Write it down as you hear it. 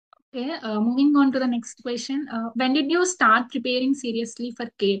Okay, moving on to the next question. When did you start preparing seriously for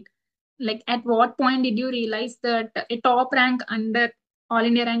GATE? Like, at what point did you realize that a top rank under All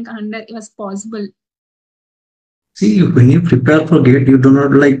India rank under was possible? See, when you prepare for gate, you do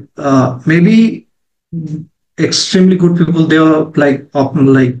not like maybe extremely good people. They are like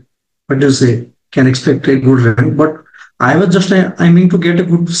often like what do you say can expect a good rank, but I was just aiming to get a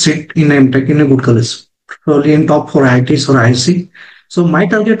good seat in MTech in a good college, probably in top for IITs or IC. So my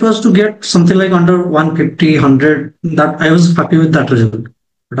target was to get something like under 150, 100. That I was happy with that result,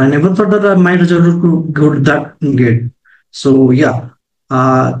 but I never thought that my result would go that gate. So yeah,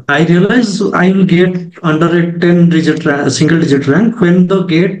 I realized I will get under a 10 digit single digit rank when the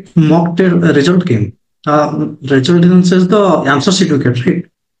gate mock result came. Result in says the answer sheet you get, right?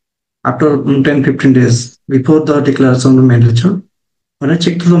 After 10, 15 days before the declaration of the main result. When I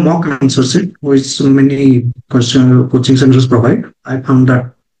checked the mock answer sheet, which many coaching centers provide, I found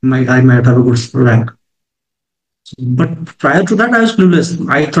that I might have a good rank. But prior to that, I was clueless.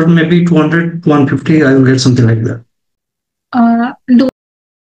 I thought maybe 200, 150, I will get something like that. Do